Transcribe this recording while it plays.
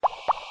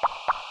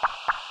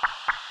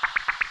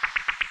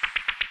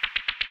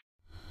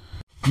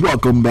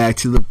Welcome back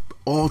to the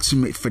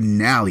ultimate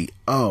finale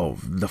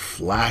of the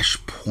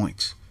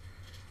Flashpoint.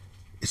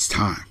 It's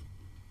time.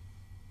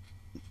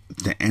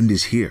 The end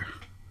is here.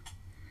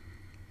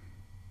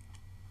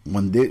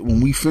 When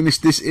we finish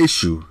this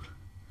issue,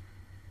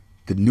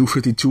 the new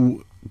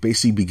 52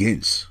 basically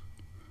begins.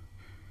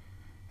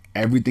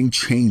 Everything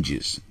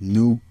changes.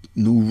 New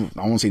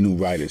I won't say new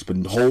writers, but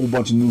a whole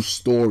bunch of new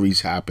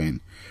stories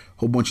happen. A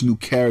whole bunch of new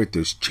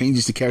characters.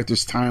 Changes the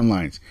characters'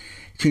 timelines.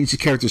 Changes the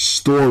characters'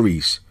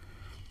 stories.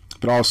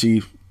 But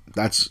obviously,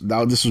 this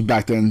was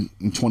back then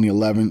in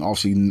 2011.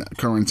 Obviously,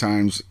 current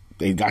times,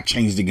 they got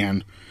changed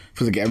again. I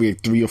feel like every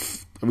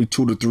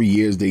 2 to 3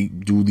 years, they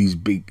do these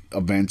big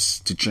events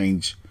to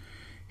change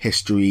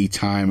history,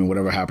 time, and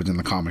whatever happens in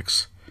the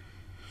comics.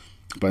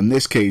 But in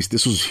this case,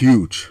 this was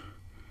huge.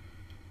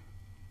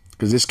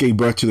 Because this gave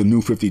birth to the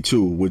new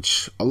 52,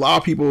 which a lot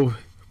of people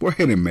were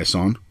hit and miss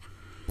on.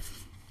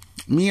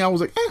 Me, I was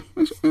like,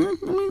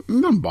 it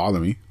doesn't bother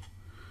me.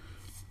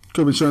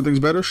 Could have been certain things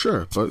better,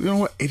 sure. But you know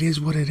what? It is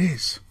what it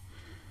is.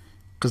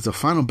 Because the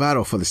final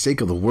battle for the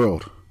sake of the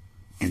world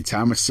and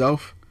time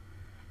itself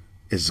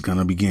is going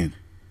to begin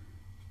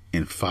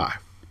in 5,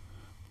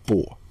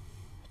 4,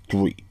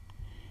 3,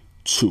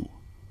 2,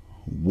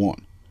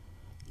 1.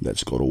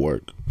 Let's go to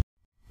work.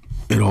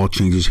 It all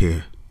changes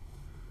here.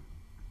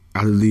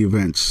 After the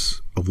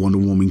events of Wonder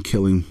Woman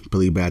killing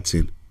Billy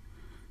Batson,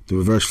 the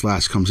Reverse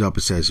Flash comes up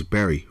and says,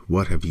 "Barry,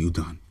 what have you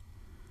done?"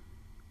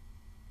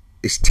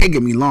 It's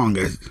taking you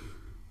longer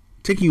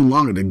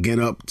to get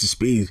up to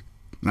speed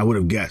than I would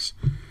have guessed.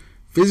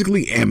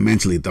 Physically and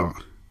mentally,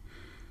 Dawn.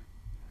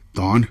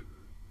 Dawn?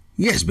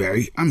 Yes,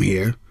 Barry, I'm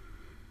here.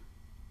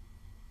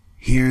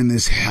 Here in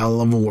this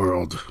hell of a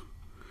world.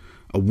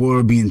 A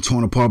world being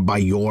torn apart by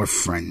your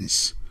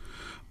friends.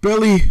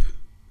 Billy!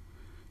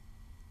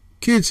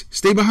 Kids,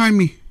 stay behind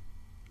me.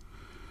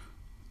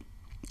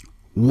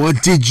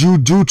 What did you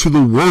do to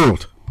the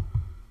world?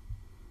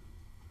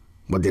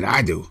 What did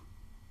I do?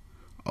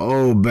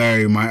 Oh,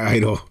 Barry, my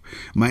idol,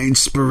 my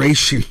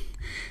inspiration.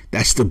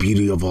 That's the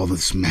beauty of all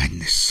this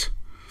madness.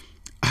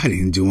 I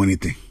didn't do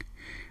anything.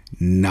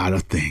 Not a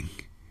thing.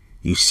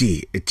 You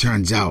see, it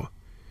turns out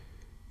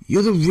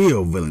you're the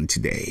real villain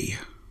today.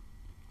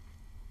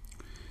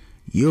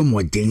 You're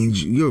more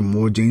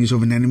dangerous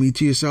of an enemy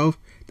to yourself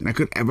than I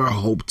could ever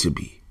hope to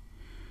be.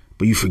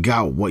 But you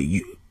forgot what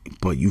you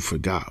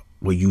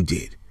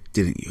did,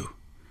 didn't you?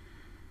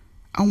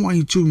 I want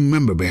you to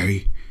remember,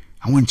 Barry.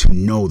 I want you to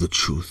know the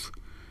truth.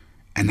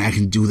 And I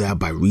can do that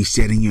by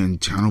resetting your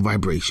internal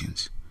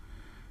vibrations.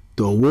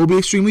 Though it will be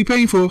extremely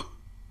painful.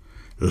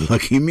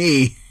 Lucky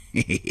me.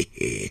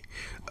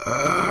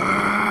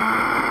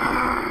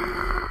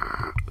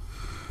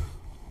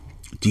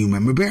 Do you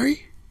remember,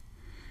 Barry?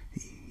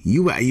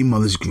 You were at your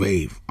mother's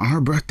grave on her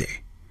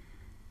birthday.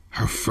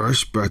 Her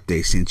first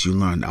birthday since you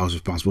learned I was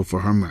responsible for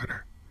her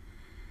murder.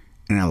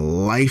 And a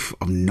life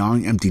of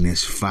gnawing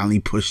emptiness finally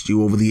pushed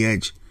you over the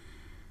edge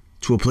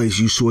to a place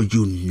you swore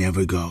you'd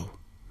never go.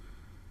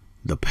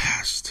 The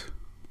past.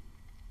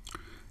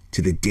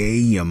 To the day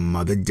your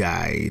mother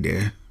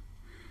died.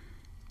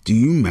 Do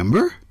you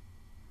remember?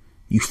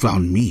 You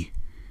found me.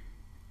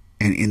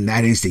 And in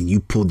that instant, you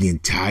pulled the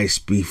entire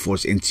Speed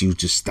Force into you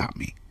to stop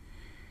me.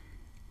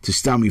 To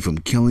stop me from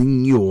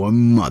killing your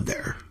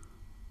mother.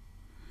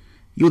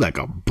 You're like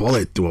a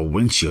bullet through a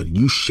windshield.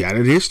 You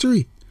shattered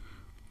history.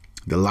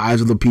 The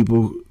lives of the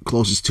people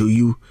closest to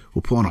you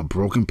were put on a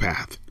broken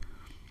path.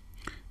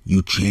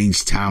 You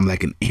changed time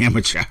like an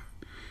amateur.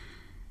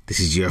 This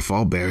is your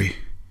fault, Barry.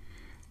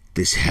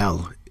 This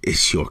hell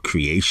is your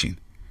creation.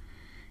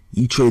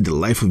 You traded the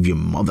life of your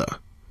mother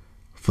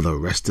for the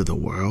rest of the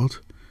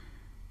world.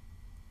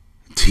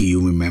 Do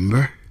you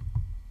remember?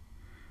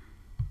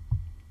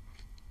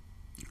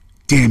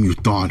 Damn you,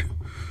 Dawn.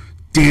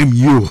 Damn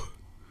you.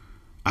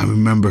 I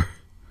remember.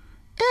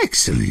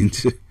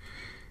 Excellent.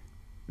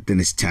 Then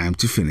it's time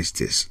to finish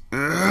this.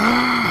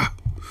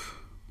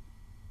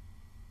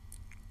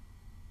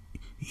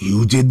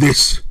 You did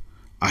this?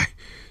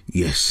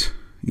 Yes.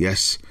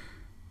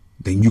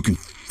 Then you can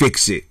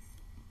fix it.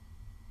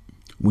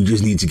 We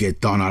just need to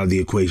get Dawn out of the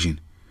equation.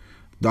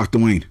 Dr.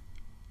 Wayne.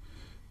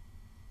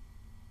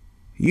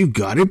 You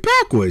got it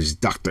backwards,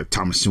 Dr.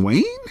 Thomas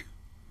Wayne.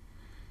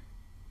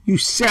 You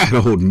sad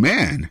old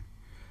man.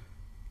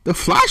 The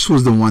Flash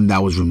was the one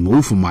that was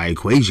removed from my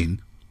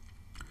equation.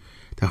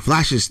 The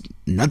Flash is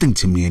nothing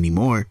to me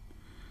anymore.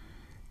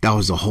 That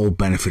was the whole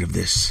benefit of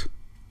this.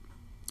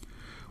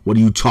 What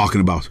are you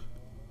talking about?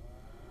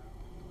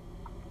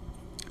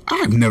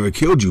 I've never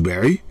killed you,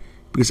 Barry,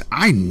 because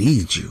I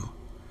need you.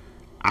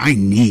 I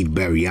need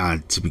Barry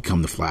Allen to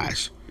become the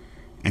Flash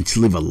and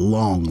to live a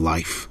long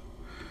life.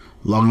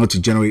 Long enough to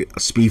generate a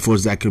Speed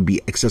Force that could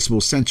be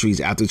accessible centuries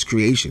after its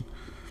creation.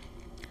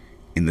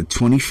 In the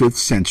 25th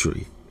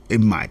century,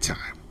 in my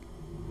time.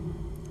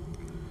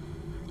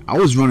 I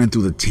was running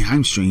through the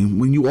time stream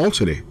when you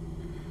altered it.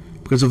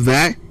 Because of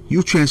that,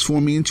 you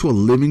transformed me into a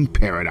living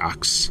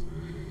paradox.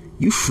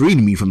 You freed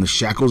me from the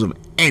shackles of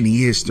any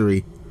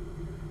history.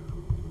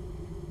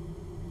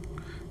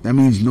 That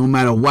means no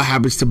matter what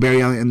happens to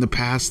Barry Allen in the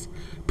past,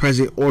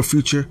 present, or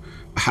future,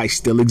 I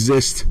still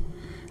exist.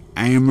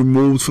 I am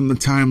removed from the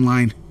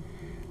timeline.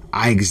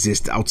 I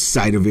exist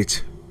outside of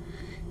it.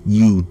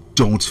 You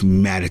don't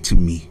matter to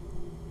me.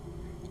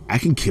 I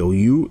can kill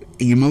you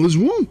in your mother's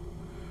womb.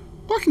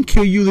 Or I can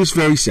kill you this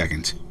very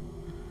second.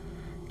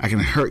 I can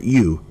hurt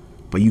you,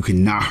 but you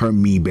cannot hurt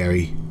me,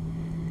 Barry.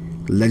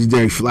 The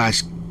legendary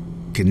Flash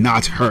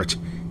cannot hurt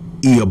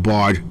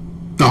Eobard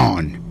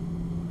Thawne.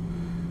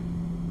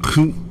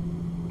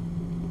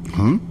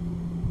 Huh?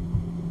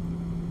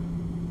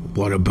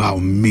 What about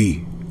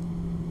me?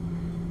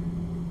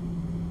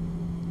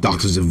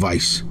 Doctor's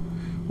advice: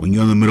 when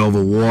you're in the middle of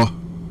a war,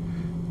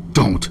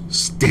 don't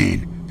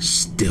stand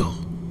still.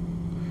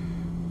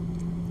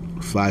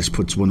 Flash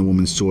puts Wonder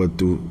Woman's sword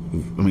through...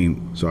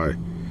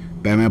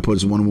 Batman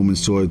puts Wonder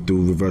Woman's sword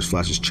through Reverse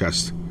Flash's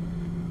chest.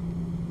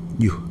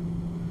 You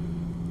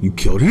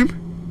killed him?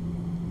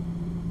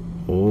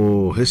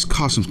 Oh, his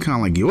costume's kind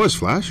of like yours,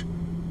 Flash.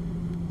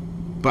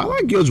 But I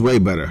like yours way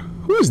better.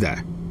 Who is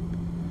that?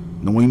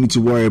 No one you need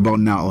to worry about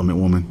now, Element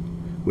Woman.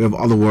 We have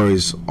other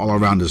worries all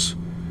around us.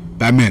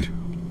 Batman.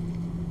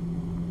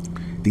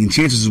 The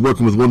Enchantress is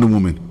working with Wonder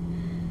Woman.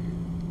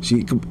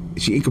 She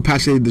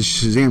incapacitated the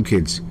Shazam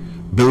kids.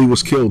 Billy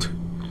was killed.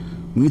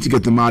 We need to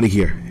get them out of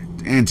here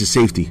and to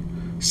safety.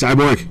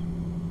 Cyborg,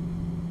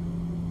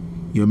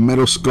 your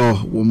metal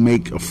skull will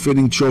make a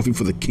fitting trophy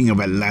for the King of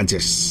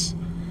Atlantis.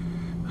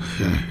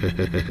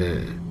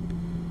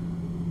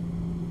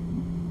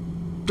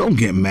 Don't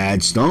get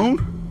mad, Stone.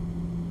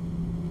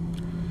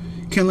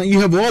 Can't let you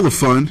have all the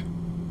fun.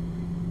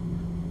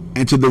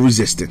 Enter the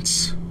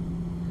Resistance.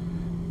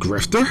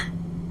 Grifter?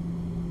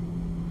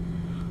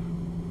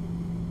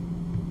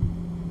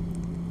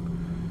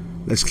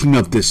 Let's clean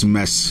up this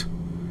mess.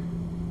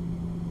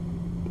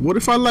 What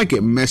if I like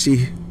it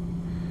messy?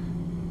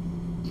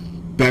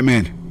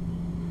 Batman.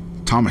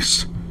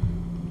 Thomas.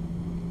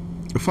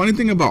 The funny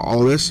thing about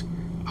all this,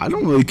 I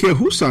don't really care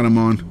whose side I'm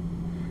on.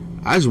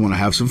 I just want to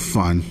have some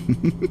fun.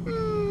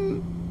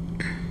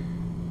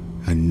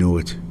 I knew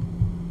it.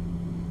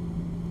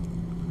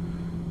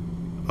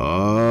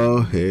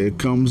 Oh, here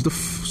comes the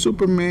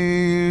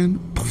Superman.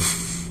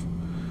 Poof.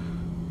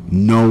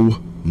 No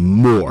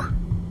more.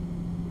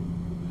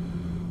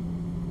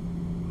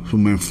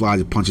 Superman flies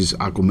and punches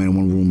Aquaman in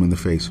one room in the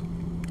face.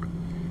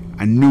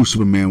 I knew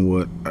Superman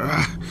would.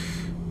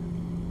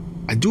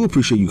 I do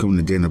appreciate you coming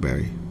to dinner,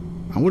 Barry.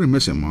 I wouldn't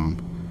miss it, Mom.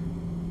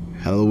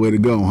 Hell of a way to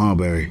go, huh,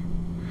 Barry?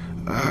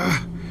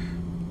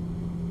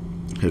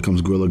 Here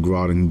comes Gorilla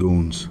Grodd and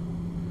goons.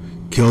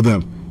 Kill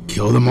them.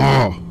 Kill them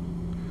all.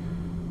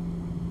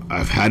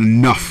 I've had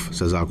enough,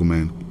 says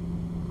Aquaman.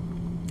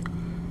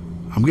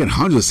 I'm getting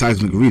hundreds of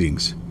seismic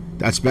readings.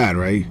 That's bad,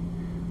 right?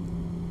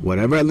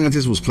 Whatever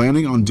Atlantis was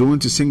planning on doing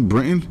to sink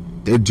Britain,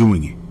 they're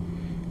doing it.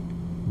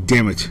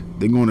 Damn it.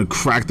 They're going to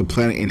crack the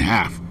planet in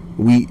half.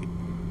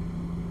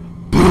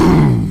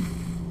 Boom!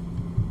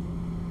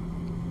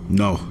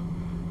 No.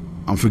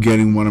 I'm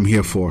forgetting what I'm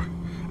here for.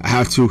 I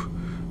have to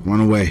run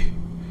away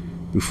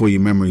before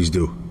your memories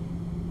do.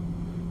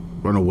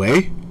 Run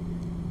away?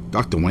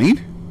 Dr.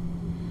 Wayne?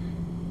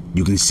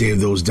 You can save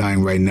those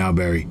dying right now,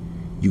 Barry.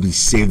 You can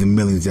save the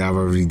millions that have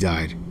already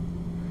died.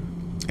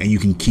 And you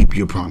can keep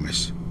your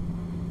promise.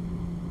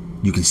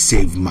 You can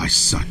save my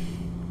son.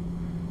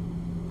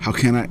 How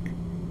can I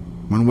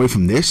run away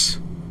from this?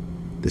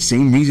 The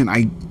same reason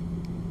I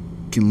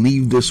can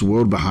leave this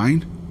world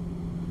behind?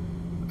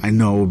 I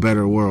know a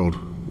better world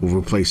will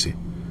replace it.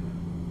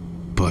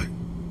 But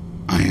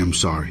I am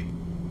sorry.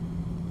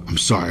 I'm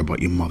sorry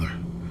about your mother.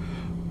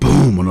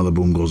 Boom! Another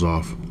boom goes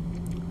off.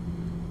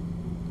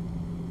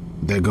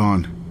 They're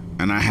gone.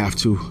 And I have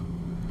to.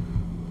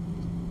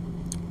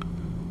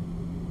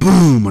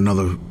 Boom!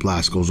 Another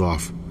blast goes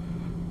off.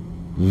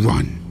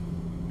 Run.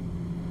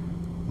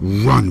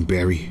 Run,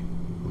 Barry.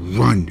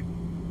 Run.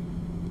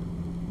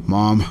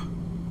 Mom.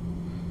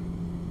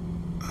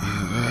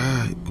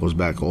 Goes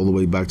back all the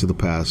way back to the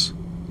past.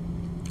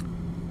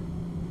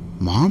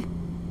 Mom?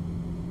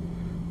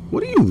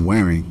 What are you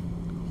wearing?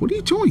 What are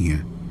you doing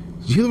here?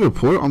 Did you hear the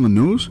report on the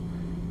news?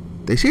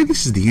 They say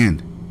this is the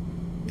end.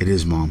 It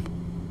is, Mom.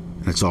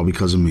 And it's all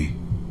because of me.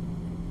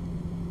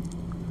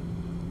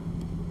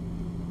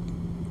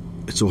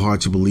 It's so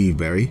hard to believe,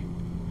 Barry.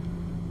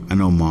 I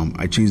know, Mom.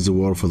 I changed the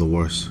world for the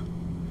worse.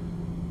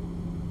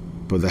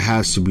 But there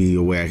has to be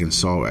a way I can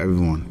solve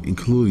everyone,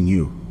 including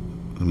you.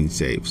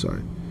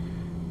 Sorry.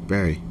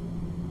 Barry,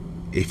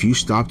 if you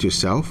stopped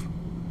yourself,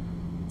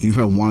 even if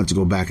I wanted to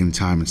go back in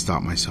time and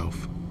stop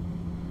myself,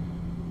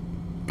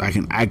 I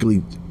can't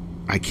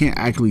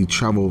actually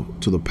travel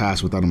to the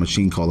past without a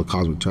machine called a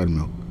cosmic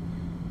treadmill.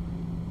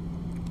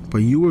 But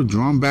you were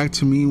drawn back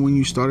to me when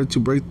you started to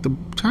break the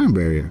time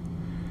barrier,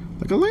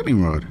 like a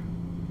lightning rod.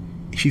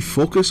 If you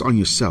focus on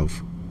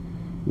yourself,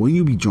 wouldn't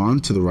you be drawn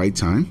to the right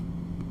time?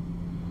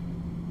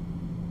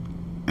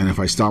 And if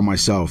I stop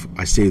myself,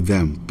 I save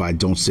them, but I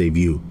don't save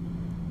you.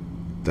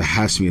 There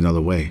has to be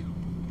another way.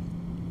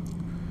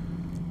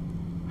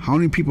 How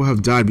many people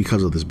have died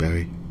because of this,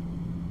 Barry?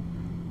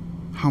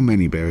 How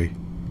many, Barry?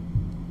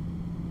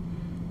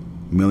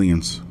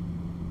 Millions.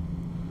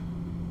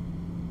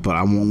 But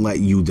I won't let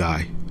you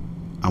die.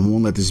 I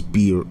won't let this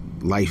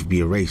life be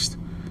erased.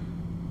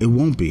 It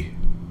won't be,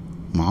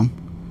 Mom.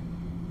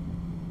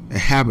 It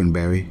happened,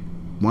 Barry.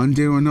 One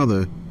day or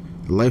another,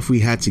 the life we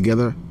had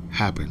together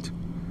happened.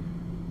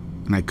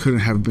 And I couldn't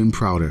have been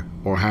prouder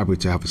or happier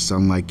to have a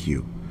son like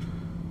you.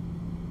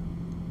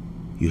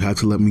 You had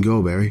to let me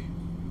go, Barry.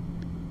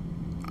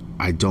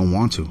 I don't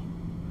want to.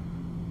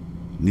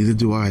 Neither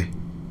do I.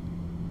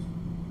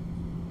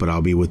 But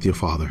I'll be with your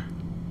father.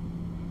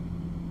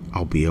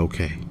 I'll be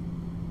okay.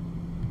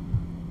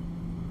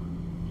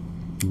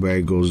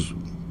 Barry goes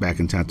back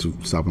in time to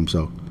stop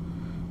himself.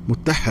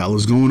 What the hell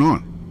is going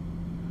on?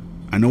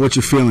 I know what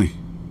you're feeling.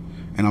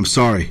 And I'm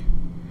sorry.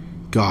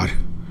 God,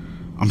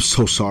 I'm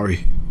so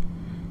sorry.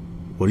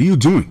 What are you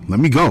doing? Let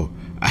me go.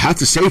 I have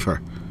to save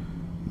her.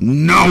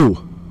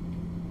 No!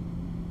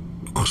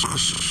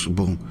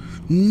 Boom.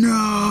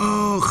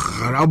 No!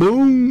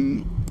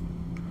 Boom!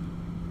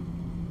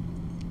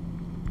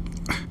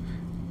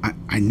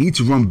 I need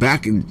to run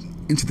back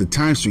into the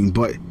time stream,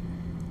 but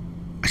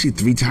I see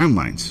 3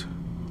 timelines.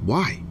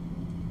 Why?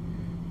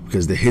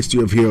 Because the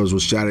history of heroes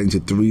was shattered into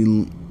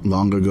 3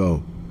 long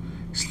ago,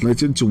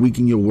 splintered to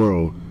weaken your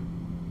world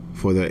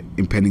for the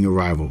impending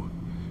arrival.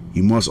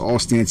 You must all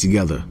stand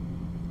together.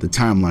 The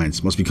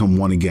timelines must become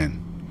one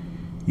again.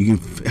 You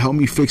can help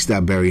me fix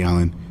that, Barry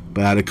Allen,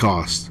 but at a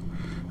cost.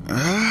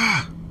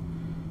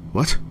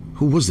 What?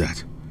 Who was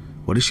that?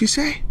 What did she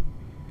say?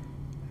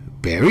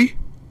 Barry?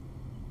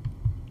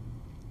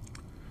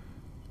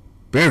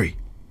 Barry,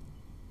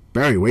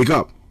 wake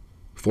up.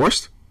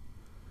 Forrest?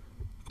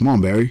 Come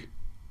on, Barry.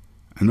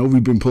 I know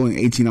we've been pulling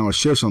 18-hour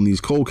shifts on these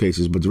cold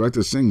cases, but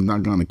Director Singh's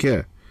not gonna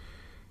care.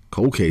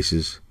 Cold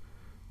cases?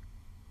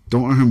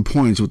 Don't earn him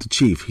points with the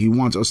chief. He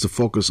wants us to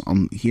focus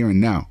on here and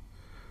now.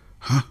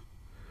 Huh?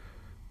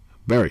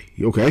 Barry,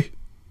 you okay?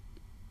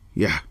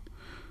 Yeah,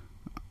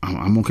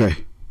 I'm okay.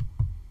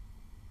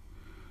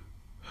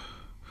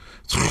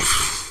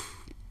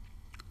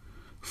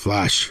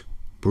 Flash.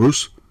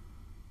 Bruce?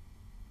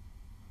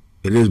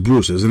 It is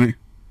Bruce, isn't it?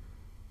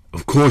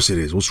 Of course it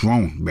is. What's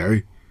wrong,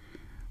 Barry?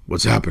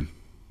 What's happened?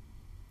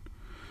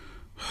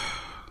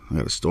 I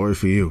got a story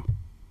for you.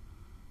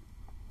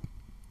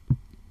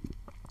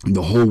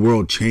 The whole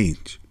world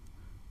changed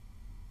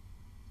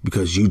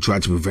because you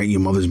tried to prevent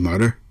your mother's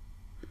murder,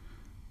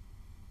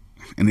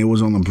 and it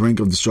was on the brink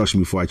of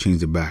destruction before I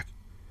changed it back.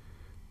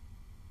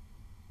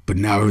 But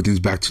now everything's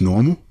back to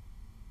normal?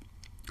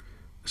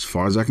 As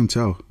far as I can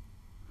tell.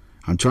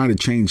 I'm trying to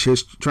change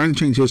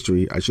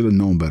history. I should have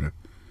known better.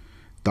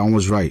 Don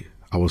was right.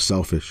 I was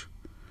selfish.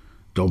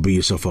 Don't beat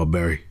yourself up,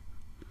 Barry.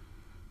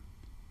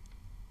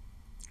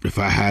 If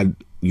I had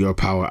your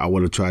power, I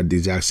would have tried the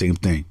exact same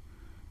thing.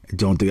 I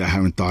don't think I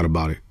haven't thought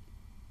about it.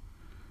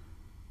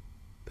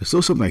 There's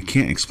still something I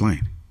can't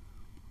explain.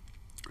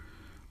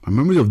 My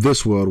memories of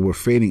this world were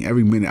fading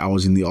every minute I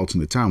was in the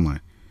alternate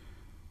timeline.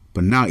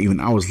 But now, even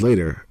hours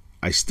later,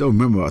 I still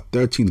remember a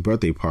 13th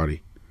birthday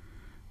party.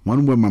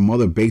 One where my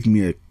mother baked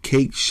me a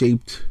cake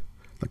shaped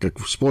like a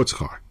sports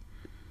car.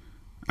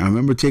 I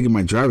remember taking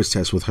my driver's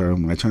test with her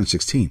when I turned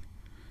 16.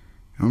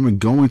 I remember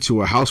going to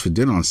her house for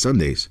dinner on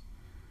Sundays.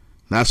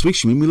 Last week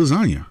she made me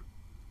lasagna.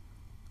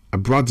 I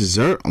brought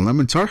dessert, a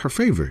lemon tart, her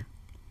favorite.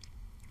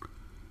 I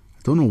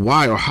don't know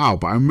why or how,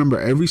 but I remember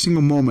every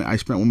single moment I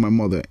spent with my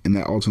mother in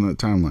that alternate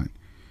timeline.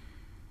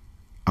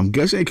 I'm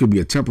guessing it could be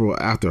a temporal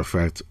after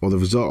effect or the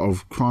result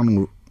of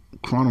chronal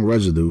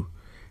residue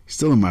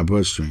still in my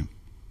bloodstream.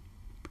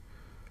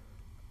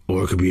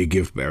 Or it could be a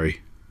gift,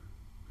 Barry.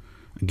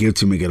 A gift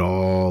to make it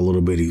all a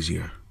little bit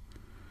easier.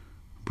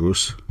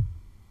 Bruce,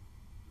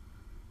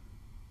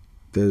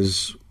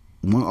 there's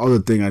one other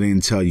thing I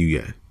didn't tell you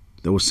yet.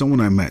 There was someone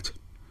I met.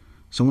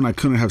 Someone I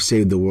couldn't have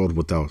saved the world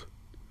without.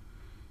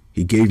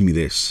 He gave me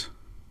this.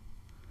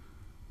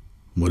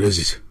 What is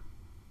it?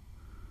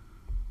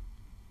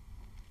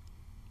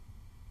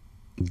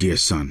 Dear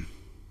son,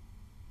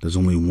 there's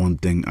only one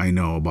thing I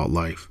know about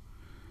life.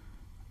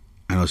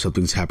 I know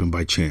something's happened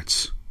by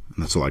chance.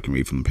 And that's all I can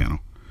read from the panel.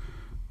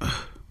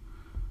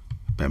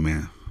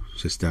 Batman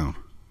sits down.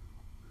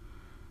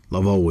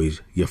 Love always,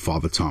 your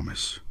father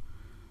Thomas.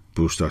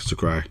 Bruce starts to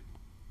cry.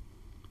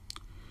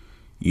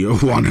 You're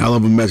one hell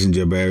of a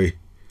messenger, Barry.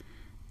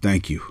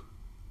 Thank you.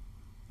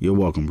 You're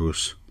welcome,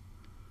 Bruce.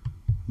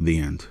 The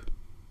end.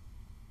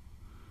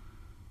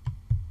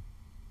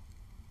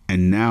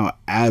 And now,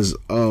 as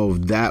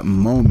of that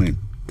moment,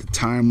 the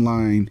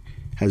timeline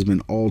has been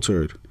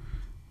altered.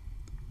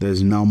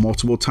 There's now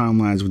multiple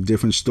timelines with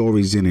different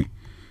stories in it.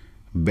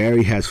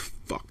 Barry has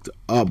fucked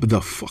up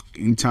the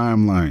fucking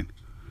timeline.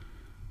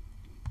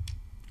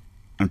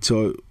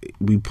 Until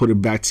we put it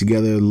back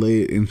together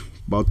late in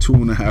about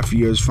 2.5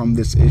 years from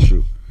this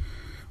issue.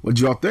 What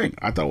y'all think?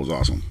 I thought it was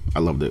awesome. I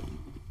loved it.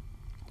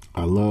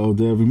 I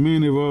loved every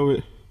minute of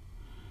it.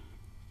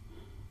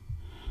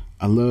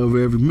 I love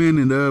every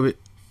minute of it.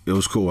 It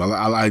was cool.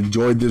 I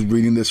enjoyed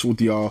reading this with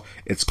y'all.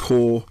 It's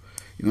cool.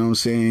 You know what I'm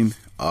saying?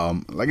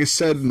 Like I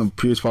said in the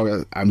previous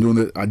podcast,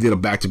 I did a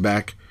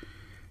back-to-back.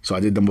 So I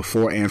did number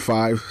 4 and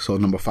 5. So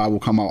number 5 will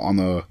come out on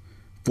the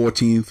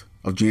 14th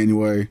of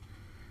January.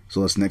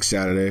 So that's next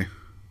Saturday.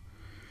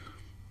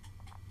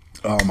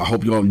 I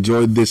hope you all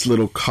enjoyed this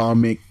little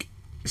comic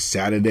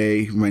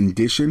Saturday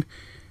rendition.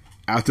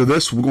 After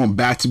this, we're going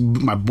back to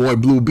my boy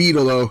Blue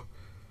Beetle, though.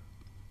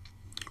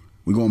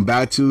 We're going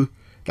back to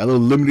that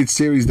little limited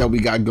series that we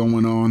got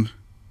going on.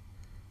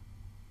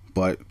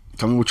 But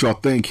tell me what y'all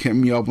think. Hit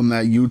me up on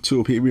that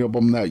YouTube. Hit me up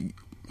on that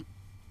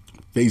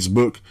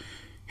Facebook.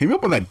 Hit me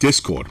up on that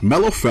Discord.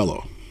 Mellow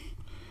Fellow.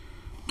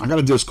 I got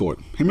a Discord.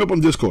 Hit me up on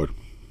Discord.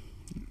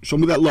 Show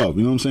me that love.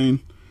 You know what I'm saying?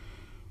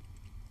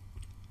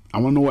 I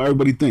want to know what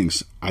everybody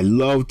thinks. I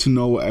love to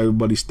know what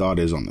everybody's thought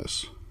is on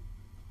this.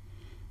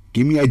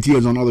 Give me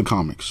ideas on other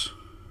comics.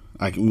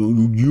 Like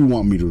you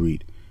want me to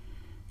read.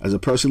 As a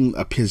person,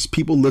 as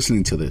people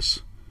listening to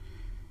this,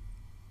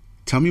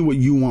 tell me what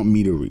you want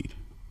me to read.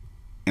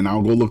 And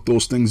I'll go look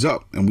those things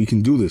up. And we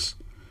can do this.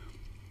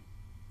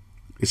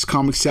 It's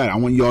Comic Saturday. I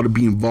want y'all to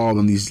be involved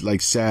in these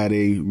like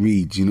Saturday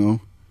reads, you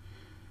know.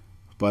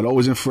 But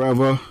always and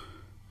forever,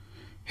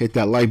 hit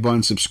that like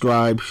button,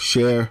 subscribe,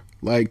 share,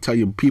 like, tell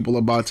your people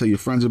about it, tell your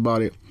friends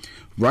about it.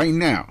 Right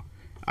now,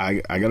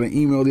 I got an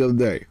email the other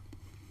day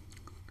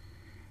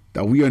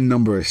that we are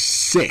number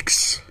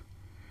 6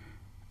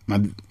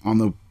 on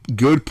the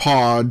Good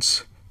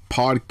Pods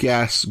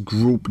podcast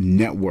group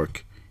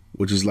network,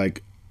 which is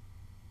like,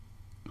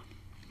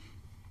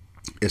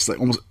 it's like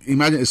almost,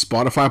 imagine it's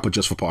Spotify, but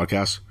just for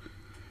podcasts.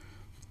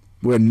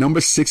 We're number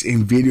 6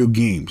 in video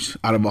games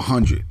out of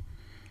 100.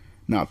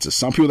 Now, to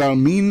some people that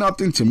don't mean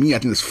nothing, to me, I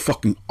think it's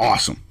fucking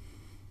awesome.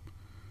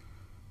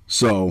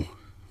 So,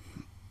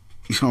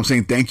 you know what I'm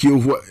saying? Thank you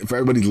for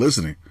everybody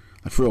listening.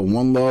 I feel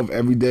one love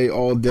every day,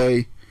 all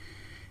day.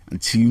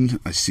 Until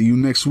I see you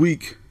next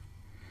week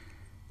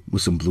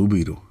with some Blue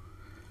Beetle.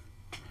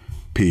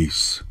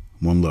 Peace.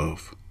 One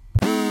love.